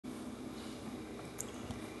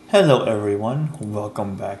Hello everyone,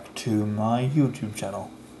 welcome back to my YouTube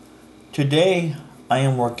channel. Today I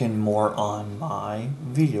am working more on my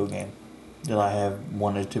video game that I have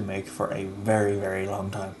wanted to make for a very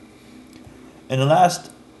long time. In the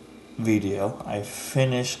last video I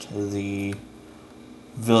finished the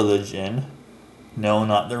Village Inn. No,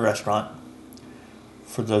 not the restaurant.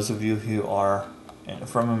 For those of you who are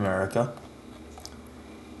from America.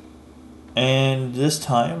 And this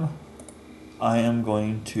time I am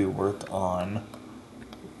going to work on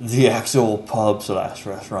the actual pub slash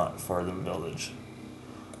restaurant for the village.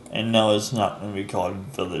 And no, it's not going to be called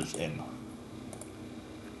Village Inn.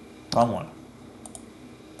 Wrong one.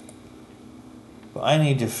 But I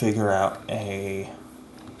need to figure out a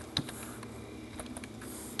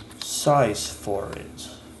size for it.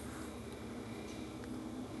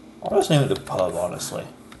 I'll just name it the pub, honestly.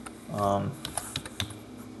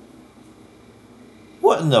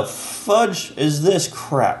 What in the fudge is this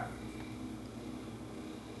crap?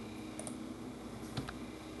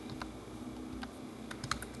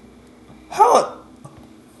 How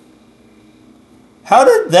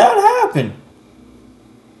did that happen?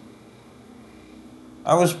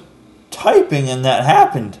 I was typing and that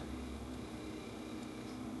happened.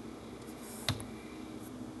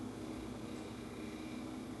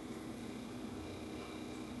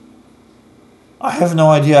 I have no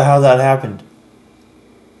idea how that happened.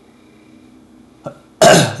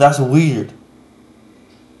 That's weird.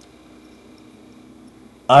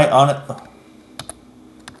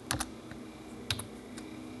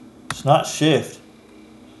 It's not shift.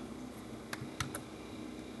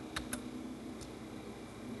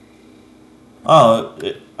 Oh,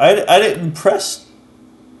 I didn't press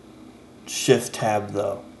shift tab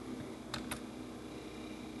though.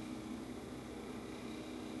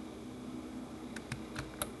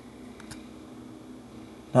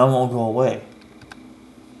 Now it won't go away.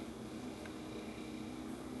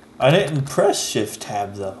 I didn't press shift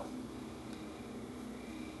tab though.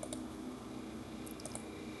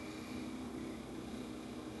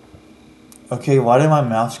 Okay, why did my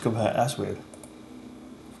mouse go back? That's weird.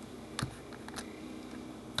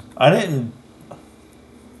 I didn't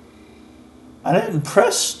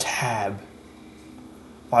press tab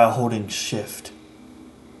while holding shift.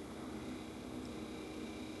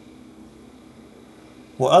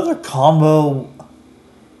 What other combo?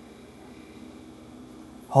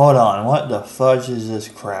 Hold on, what the fudge is this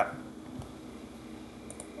crap?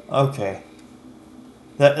 Okay.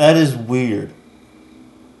 That is weird.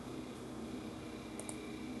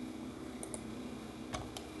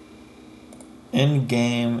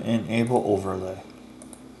 In-game enable overlay.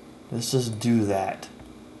 Let's just do that.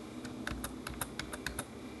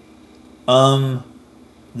 The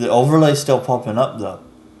overlay's still popping up though.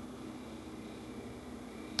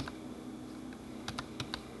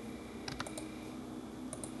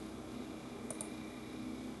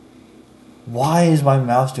 Why is my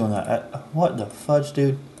mouse doing that? What the fudge,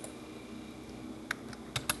 dude?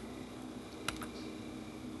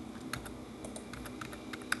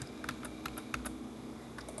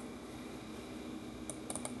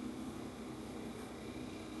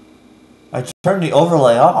 I turned the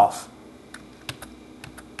overlay off.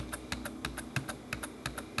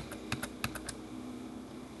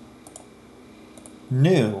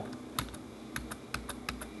 New.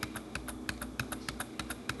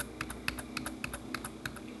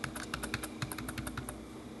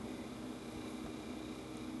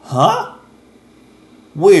 Huh?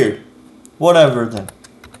 Weird. Whatever then.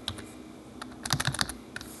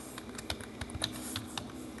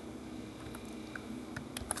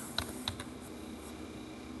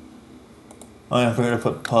 Oh yeah, I forgot to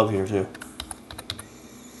put pub here too.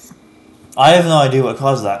 I have no idea what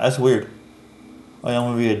caused that. That's weird. Oh yeah, I'm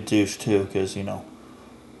gonna be a douche too, because you know.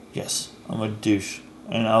 Yes, I'm a douche.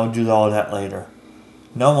 And I'll do all that later.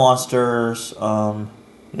 No monsters.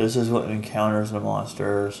 This is what encounters the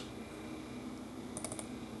monsters.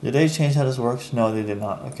 Did they change how this works? No, they did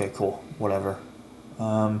not. Okay, cool. Whatever.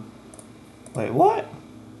 Wait, what?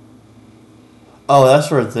 Oh, that's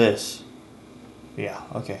for this. Yeah,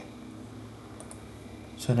 okay.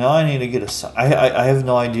 So now I need to get a... I have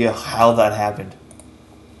no idea how that happened.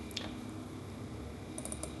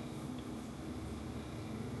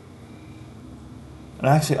 And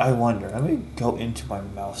actually, I wonder. Let me go into my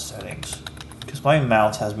mouse settings. Because my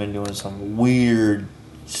mouse has been doing some weird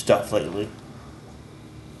stuff lately.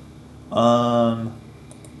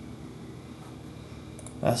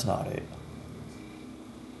 That's not it.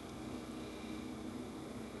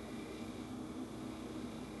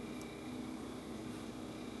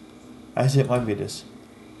 Actually, it might be this.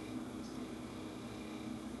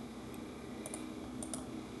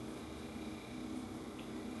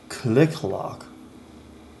 click lock.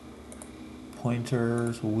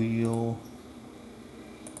 Pointers, wheel,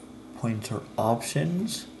 pointer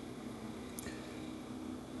options.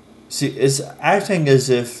 See, it's acting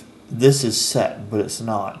as if this is set, but it's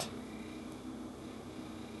not.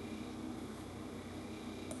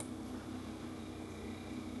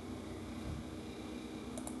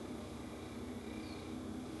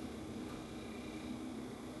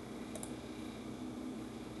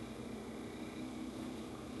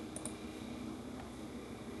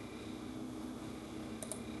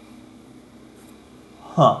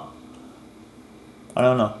 Huh. I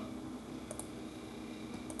don't know.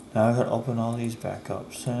 Now I gotta open all these back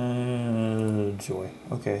up. Joy.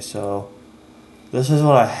 Okay, so this is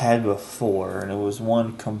what I had before, and it was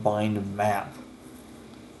one combined map.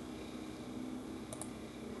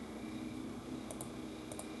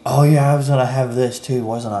 Oh yeah, I was gonna have this too,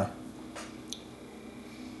 wasn't I?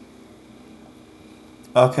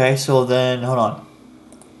 Okay, so then, hold on.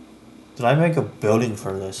 Did I make a building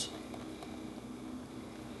for this?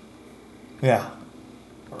 Yeah.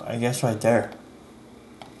 I guess right there.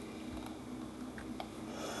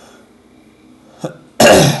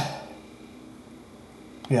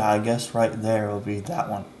 Yeah, I guess right there will be that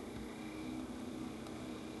one.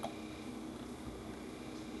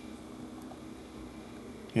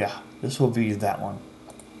 Yeah, this will be that one.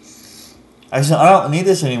 Actually, I don't need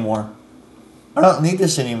this anymore. I don't need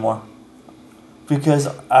this anymore. Because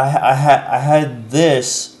I had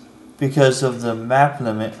this because of the map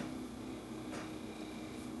limit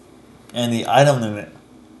and the item limit.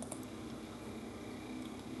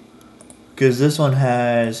 Because this one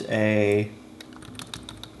has a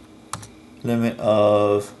limit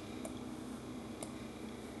of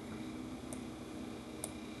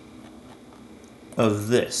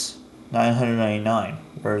this 999,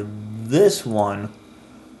 where this one,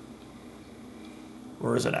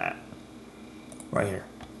 where is it at? Right here.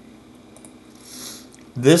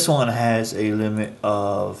 This one has a limit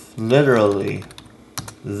of literally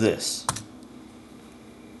this.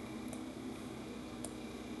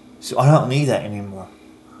 So I don't need that anymore.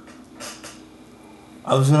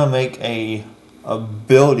 I was gonna make a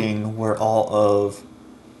building where all of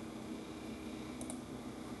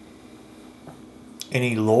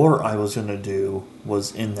any lore I was gonna do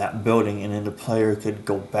was in that building, and then the player could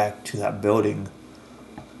go back to that building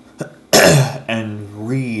and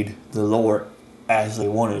read the lore as they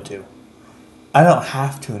wanted to. I don't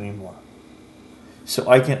have to anymore. So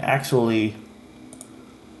I can actually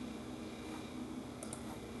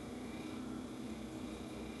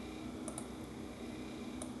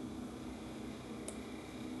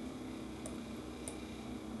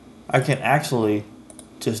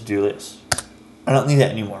just do this. I don't need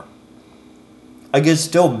that anymore. I could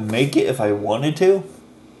still make it if I wanted to,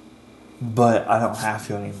 but I don't have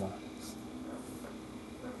to anymore.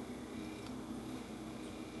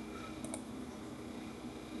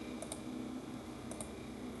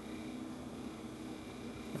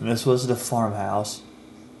 And this was the farmhouse.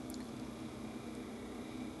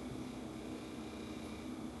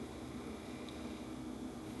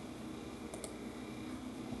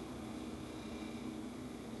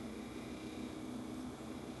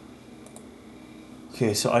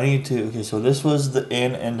 Okay, so I need to. Okay, so this was the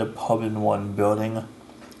inn and the pub in one building.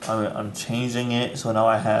 I'm changing it, so now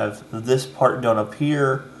I have this part down up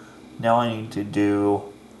here. Now I need to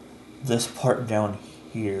do this part down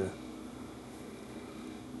here.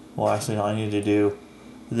 Well, actually, no, I need to do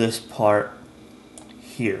this part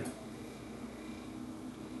here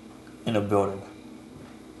in a building.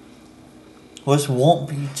 Well, this won't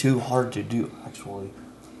be too hard to do, actually.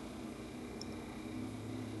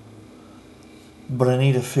 But I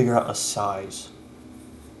need to figure out a size.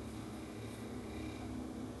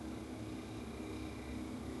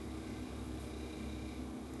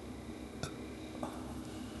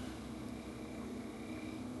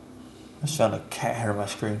 I just found a cat hair on my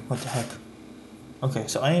screen. What the heck? Okay,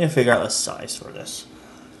 so I need to figure out a size for this.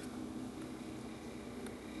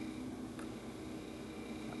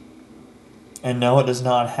 And no, it does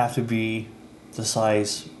not have to be the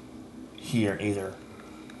size here either.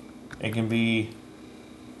 It can be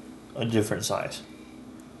a different size.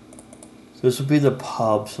 So this would be the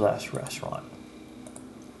pub / restaurant.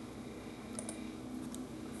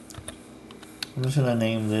 I'm just gonna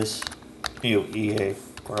name this EA.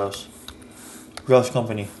 Gross. Gross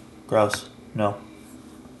company. Gross. No.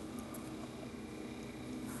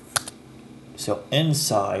 So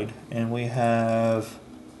inside, and we have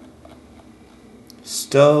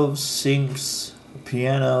stoves, sinks, a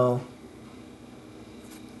piano.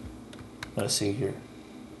 Let's see here.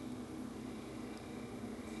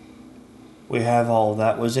 We have all of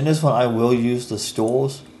that. Was in this one I will use the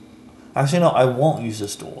stools. Actually no, I won't use the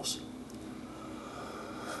stools.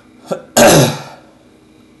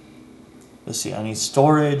 Let's see, I need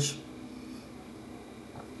storage.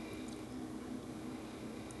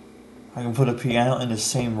 I can put a piano in the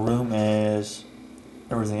same room as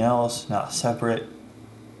everything else, not separate.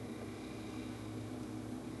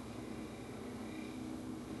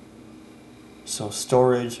 So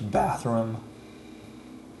storage, bathroom.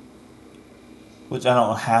 Which I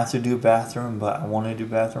don't have to do bathroom, but I want to do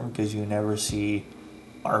bathroom because you never see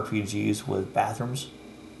RPGs with bathrooms.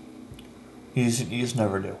 You just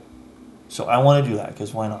never do. So I want to do that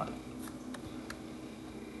because why not?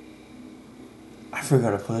 I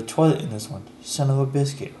forgot to put a toilet in this one. Son of a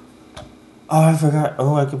biscuit. Oh, I forgot.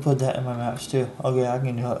 Oh, I could put that in my maps too. Okay, I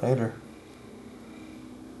can do it later.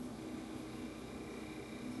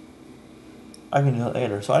 I can do it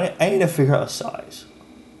later. So I need to figure out a size.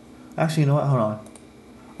 Actually, you know what? Hold on.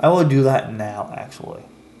 I will do that now, actually.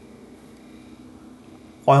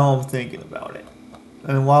 While I'm thinking about it.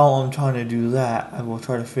 And while I'm trying to do that, I will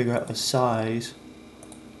try to figure out a size.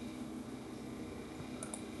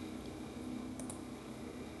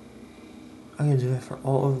 I can do that for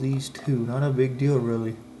all of these too. Not a big deal,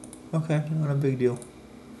 really. Okay, not a big deal.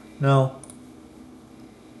 No.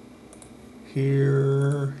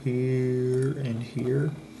 Here, here, and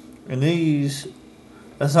here. And these,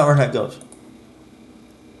 that's not where that goes.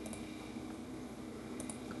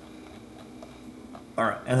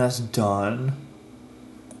 Alright, and that's done.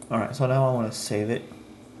 Alright, so now I want to save it.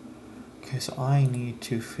 Okay, so I need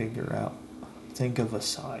to figure out, think of a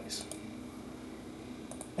size.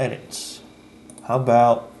 Edits. How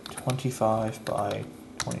about 25 by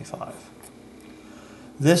 25?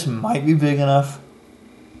 This might be big enough.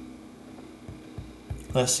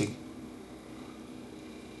 Let's see.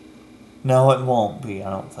 No, it won't be, I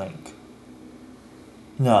don't think.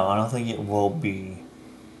 No, I don't think it will be.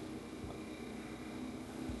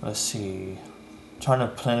 Let's see. I'm trying to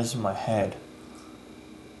plan this in my head.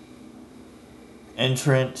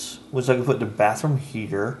 Entrance, which I can put the bathroom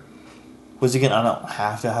here. Which again, I don't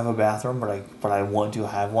have to have a bathroom, but I want to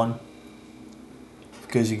have one.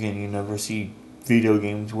 Because again, you never see video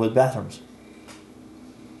games with bathrooms.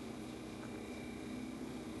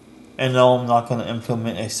 And no, I'm not going to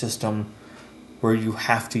implement a system where you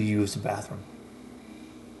have to use the bathroom.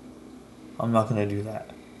 I'm not going to do that.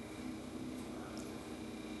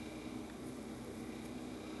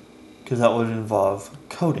 Because that would involve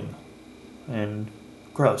coding. And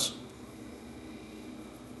gross.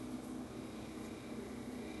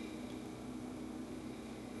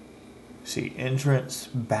 See, entrance,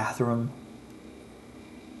 bathroom.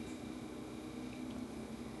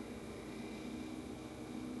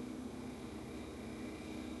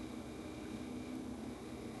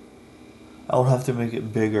 I would have to make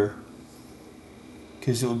it bigger.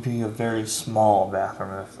 Because it would be a very small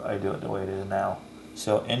bathroom if I do it the way it is now.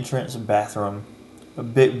 So entrance, bathroom, a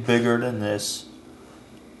bit bigger than this.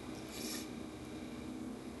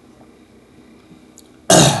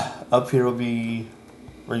 Up here will be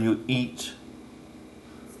where you eat.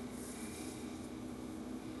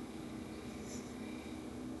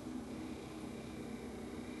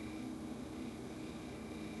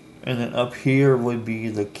 And then up here would be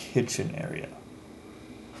the kitchen area.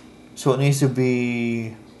 So it needs to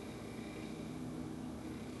be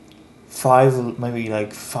maybe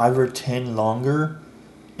like 5 or 10 longer,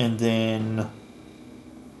 and then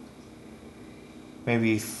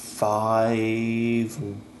maybe 5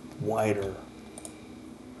 wider.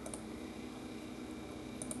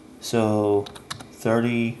 So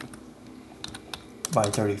 30 by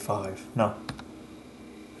 35. No.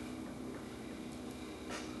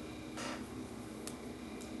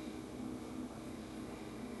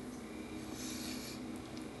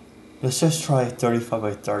 Let's just try 35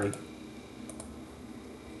 by 30.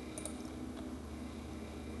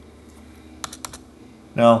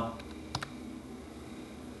 No.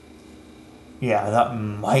 Yeah, that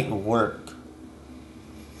might work.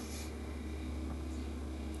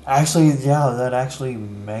 Actually, yeah, that actually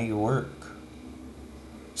may work.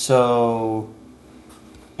 So,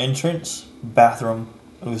 entrance, bathroom,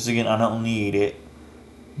 because again, I don't need it,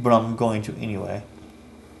 but I'm going to anyway.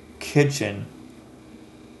 Kitchen,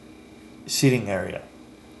 seating area.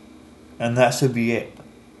 And that should be it.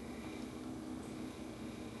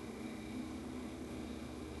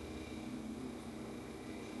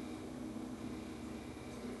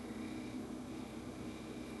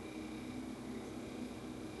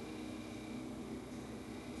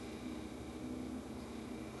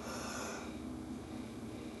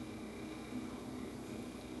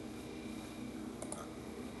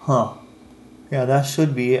 Huh. Yeah, that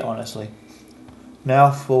should be it, honestly. Now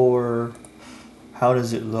for how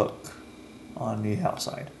does it look on the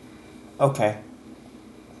outside? Okay.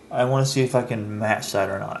 I want to see if I can match that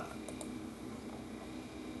or not.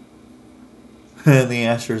 The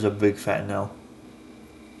answer is a big fat no.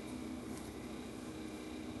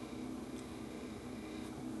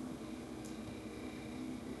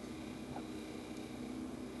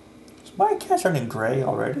 Is my cat turning gray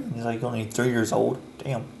already? He's like only 3 years old.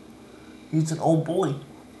 Damn. He's an old boy.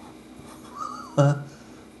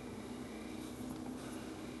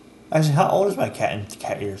 Actually, how old is my cat in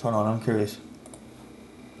cat years? Hold on, I'm curious.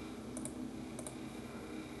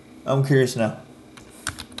 I'm curious now.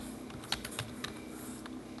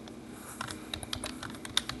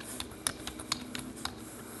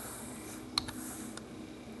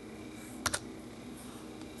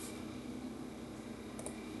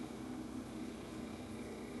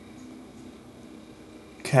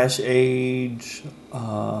 Cat's age.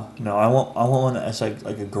 No, I want one that's like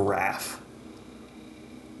a giraffe.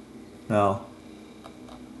 No.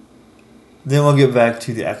 Then we'll get back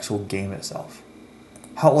to the actual game itself.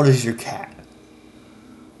 How old is your cat?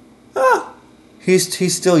 Ah,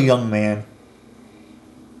 he's still a young man.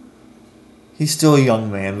 He's still a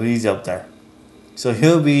young man, but he's up there. So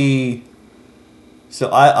he'll be. So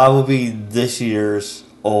I will be this year's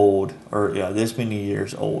old, or yeah, this many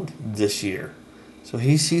years old this year. So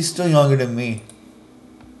he's still younger than me.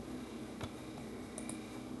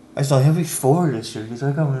 I thought he'll be 4 this year because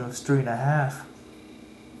I come in 3.5.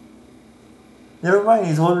 Never mind,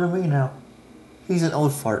 he's older than me now. He's an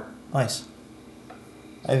old fart. Nice.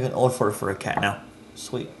 I have an old fart for a cat now.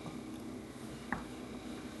 Sweet.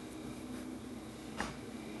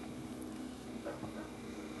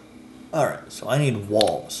 Alright, so I need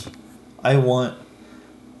walls. I want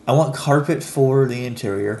carpet for the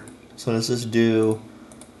interior. So let's just do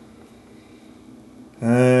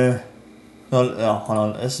no, hold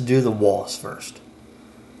on. Let's do the walls first.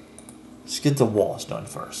 Let's get the walls done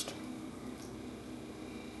first.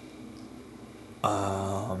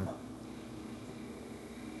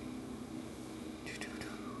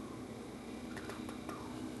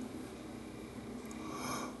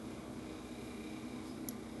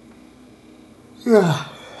 Yeah,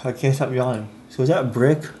 I can't stop yawning. So is that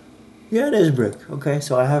brick? Yeah, it is brick. Okay,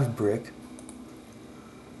 so I have brick.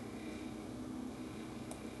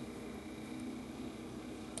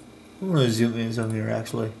 I'm gonna zoom in some here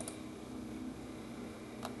actually.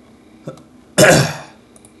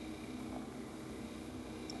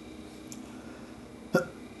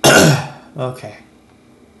 Okay.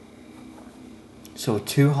 So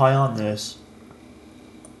too high on this.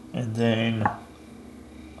 And then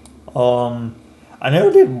I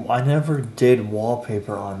never did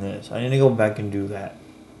wallpaper on this. I need to go back and do that.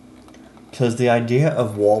 Because the idea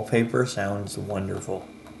of wallpaper sounds wonderful.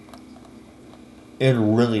 It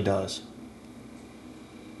really does.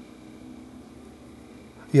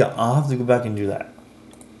 Yeah, I'll have to go back and do that.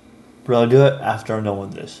 But I'll do it after I'm done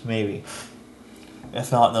with this, maybe.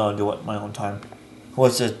 If not, then I'll do it in my own time. Well,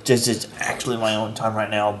 it's actually my own time right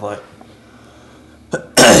now, but...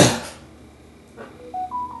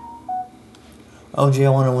 Oh, gee, I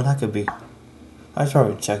wonder when that could be. I should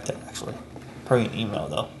probably check that, actually. Probably an email,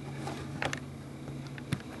 though.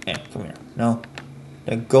 Yeah, come here. No.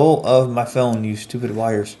 Let go of my phone, you stupid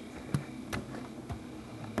wires.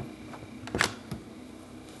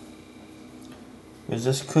 Because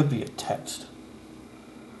this could be a text.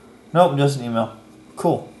 Nope, just an email.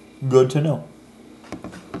 Cool. Good to know.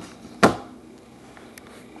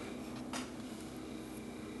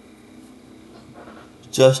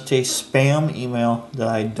 Just a spam email that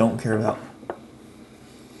I don't care about.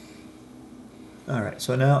 Alright,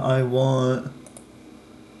 so now I want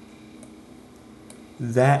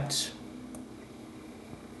that.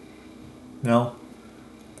 No.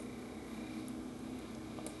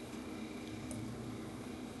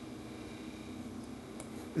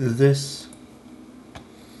 This.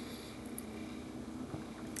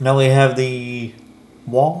 Now we have the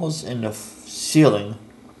walls and the ceiling.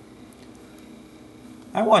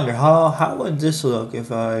 I wonder how would this look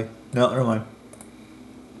if I... No, never mind.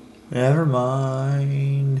 Never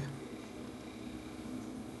mind.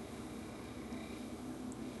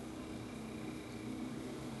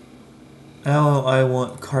 Now I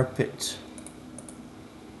want carpet.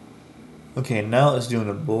 Okay, now let's do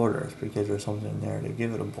the borders because there's something there to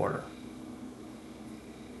give it a border.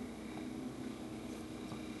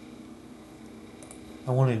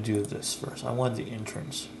 I want to do this first. I want the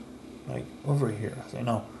entrance. Like over here. I say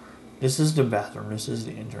no. This is the bathroom. This is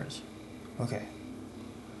the entrance. Okay.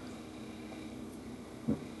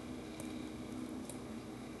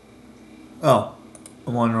 Oh,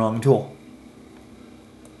 I'm on the wrong tool.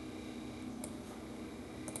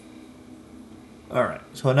 Alright,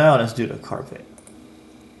 so now let's do the carpet.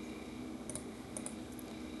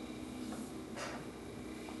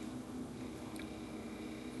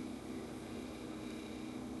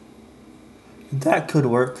 That could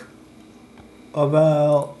work.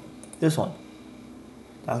 About this one.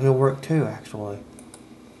 That could work too, actually.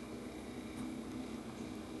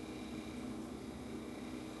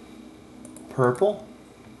 Purple?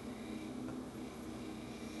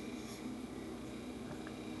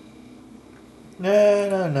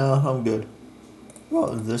 No, I'm good. What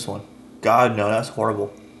about this one? God, no, that's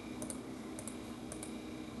horrible.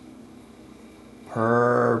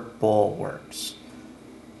 Purple works.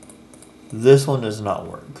 This one does not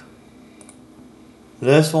work.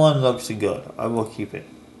 This one looks good. I will keep it.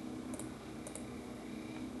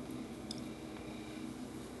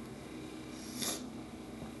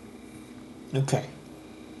 Okay.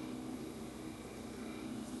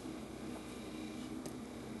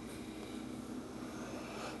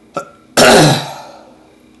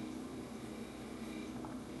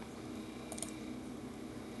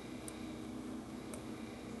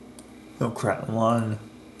 Oh crap, I'm on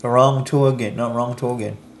the wrong tool again. No, wrong tool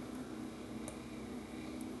again.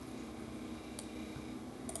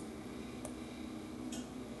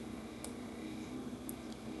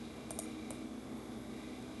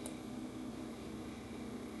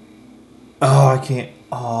 Oh, I can't.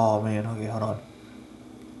 Oh man, okay, hold on.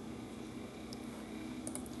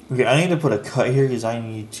 Okay, I need to put a cut here because I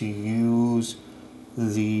need to use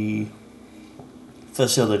the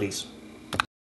facilities.